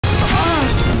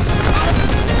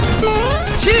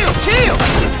Chill!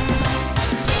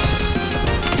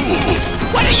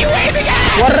 What are you aiming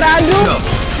at? What did I do?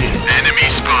 Enemy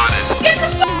spotted. Get the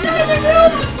fuck out of the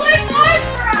room and play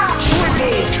Minecraft!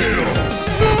 Triple kill.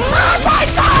 Oh my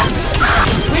god!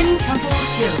 Win couple of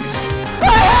kills.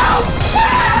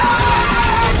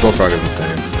 Bullfrog is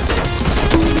insane.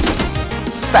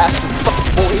 Fast as fuck,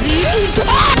 boy.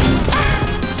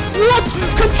 What?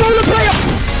 Controller player!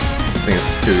 This thing is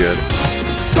too good.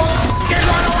 Get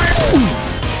right away!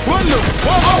 What the?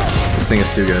 Whoa! This thing is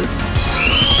too good.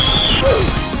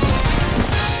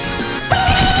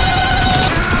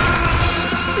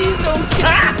 Please don't kill.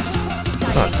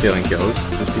 It's not stealing kills,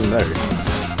 just being better.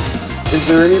 Is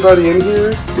there anybody in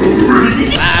here?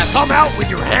 Come out with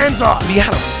your hands up! Me,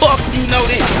 how the fuck do you know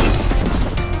this?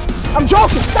 I'm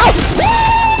joking! Stop!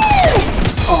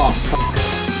 Oh, fuck.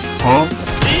 Huh?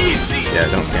 Easy! Yeah,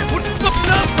 don't camp. What the fuck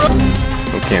up, bro?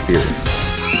 Don't camp either.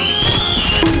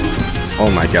 Oh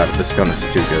my god, this gun is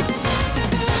too good.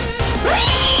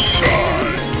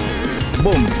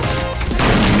 Boom.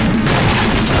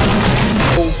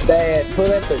 Bad. Pull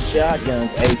up the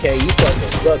shotguns, AK. You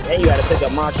fucking suck. And you gotta pick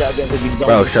up my shotgun because you don't.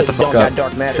 Bro, shut the fuck up.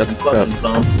 Dark matter, Shut the fuck up.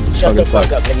 Shut the Fucking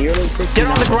fuck up. Nigga, you're only 16. Get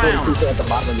on the ground.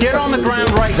 Get on the ground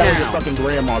right That was your now. fucking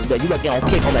grandma's bed. You got your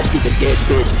kick on that stupid dead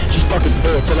bitch. She's fucking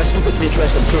dead, so that stupid bitch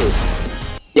rest in peace.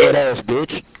 Dead ass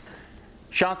bitch.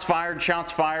 Shots fired,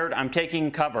 shots fired. I'm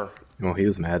taking cover. Oh, he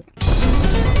was mad.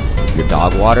 Your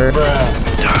dog water?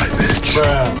 Die,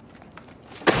 bitch.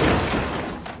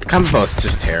 The combo is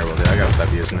just terrible, dude. I gotta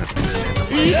stop using it.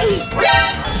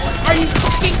 Are you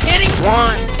fucking kidding?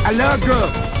 One. I love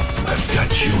drugs. I've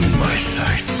got you in my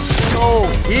sights. Oh,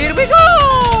 here we go.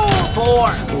 4.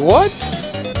 What?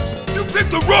 You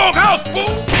picked the wrong house, fool!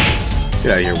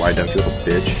 Get out of here, wide dump, you little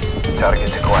bitch.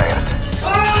 Target acquired.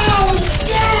 Oh,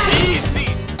 yeah! Easy.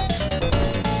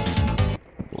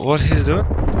 What he's doing?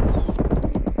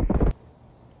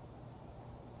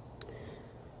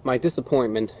 My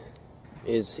disappointment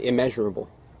is immeasurable,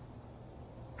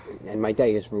 and my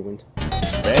day is ruined.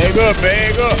 Bag up,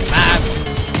 bag up.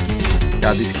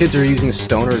 God, these kids are using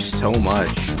stoners so much.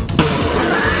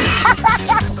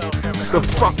 The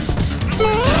fuck?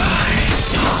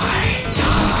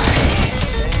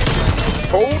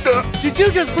 Hold up. Did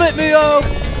you just flip me off?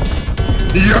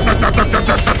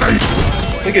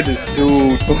 Look at this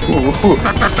dude.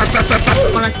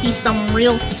 Wanna see some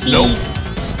real speed?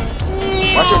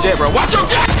 Watch your jet, bro. Watch your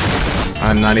jet!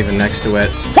 I'm not even next to it.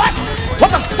 What?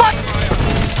 What the fuck?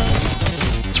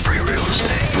 It's free real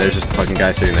estate. There's just a fucking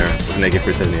guy sitting there with naked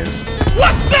Britannia.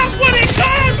 What's up, what it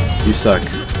done? You suck.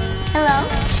 Hello?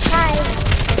 Hi.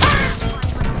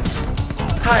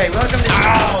 Hi, welcome to...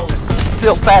 Ow!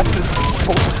 Still fast as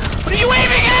fuck. What are you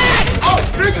aiming at? Oh,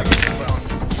 nigga!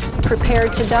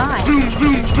 Prepared to die. Boom,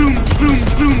 boom, boom, boom,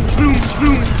 boom, boom,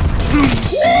 boom, boom.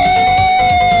 Woo!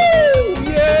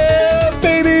 Yeah,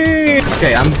 baby!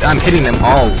 Okay, I'm hitting them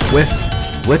all with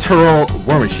literal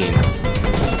war machine.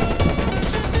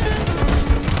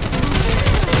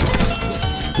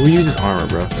 Who uses armor,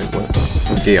 bro? Like,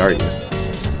 what gay are you?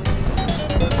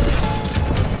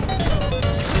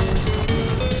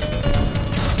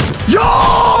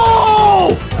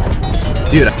 Yo!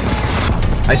 Dude,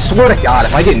 I swear to God,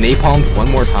 if I get napalmed one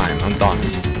more time, I'm done.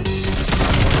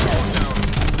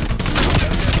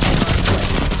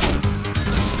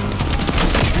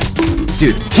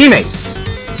 Dude, teammates!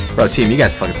 Bro, team, you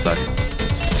guys fucking suck.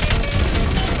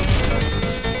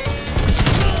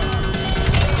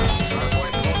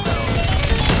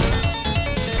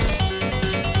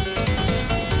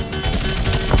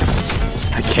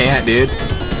 I can't, dude.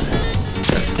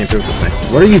 Came through with this thing.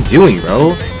 What are you doing,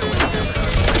 bro?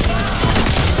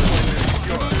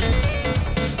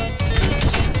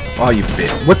 Oh, you bitch.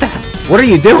 What the hell? What are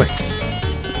you doing?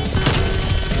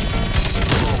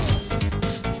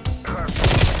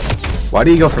 Why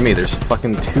do you go for me? There's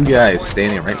fucking 2 guys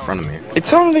standing right in front of me.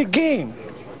 It's only a game.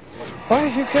 Why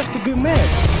you have to be mad?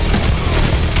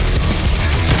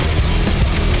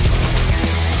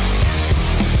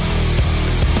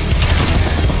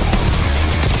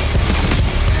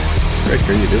 Rick, what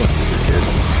are you doing, kid?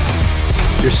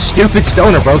 You're stupid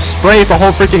stoner, bro. Spray it the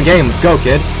whole freaking game. Let's go,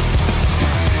 kid.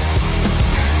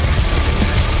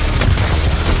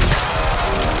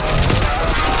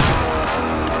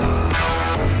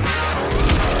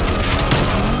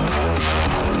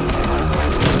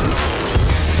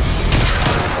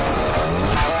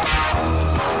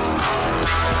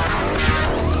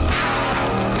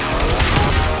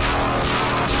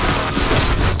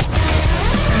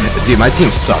 Dude, my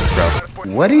team sucks, bro.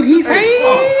 What did he say?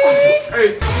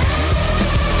 Hey.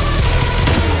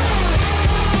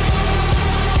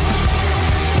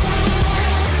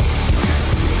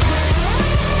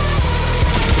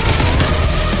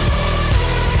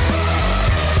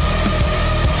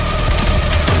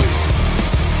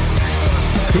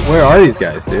 Where are these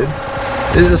guys, dude?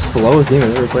 This is the slowest game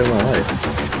I've ever played in my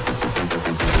life.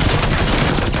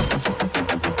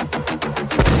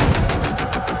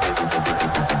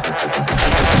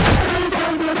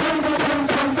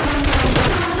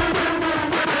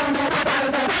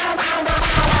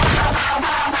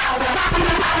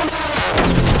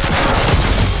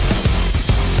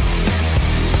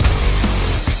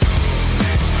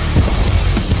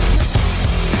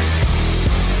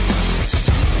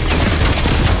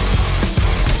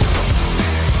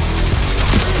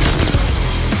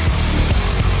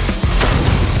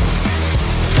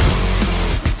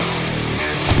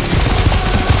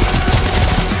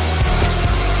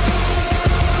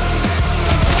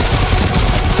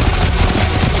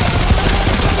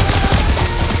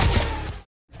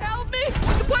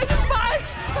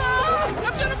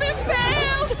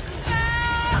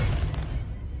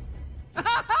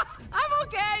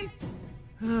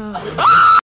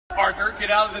 Arthur, get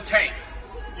out of the tank.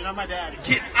 You're not my daddy.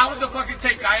 Get out of the fucking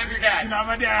tank. I am your dad. You're not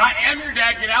my dad. I am your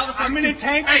dad. Get out of the fucking tank. I'm in a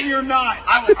tank and you're not.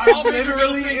 I will call I'm Mr.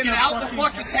 literally Middleton. in Get a out the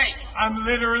fucking tank. I'm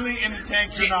literally in a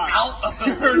tank. You're Get not. out of the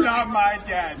You're not my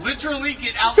dad. Literally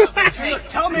get out of the tank. Look,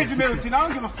 tell Major Middleton. I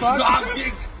don't give a fuck.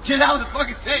 No, get out of the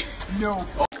fucking tank. No.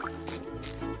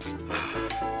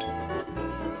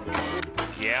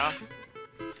 Yeah?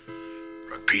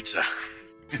 Pizza.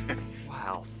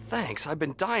 Wow, thanks. I've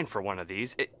been dying for one of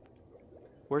these.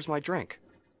 Where's my drink?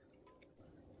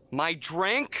 My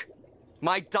drink?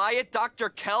 My Diet Dr.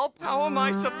 Kelp? How am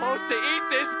I supposed to eat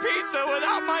this pizza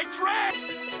without my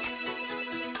drink?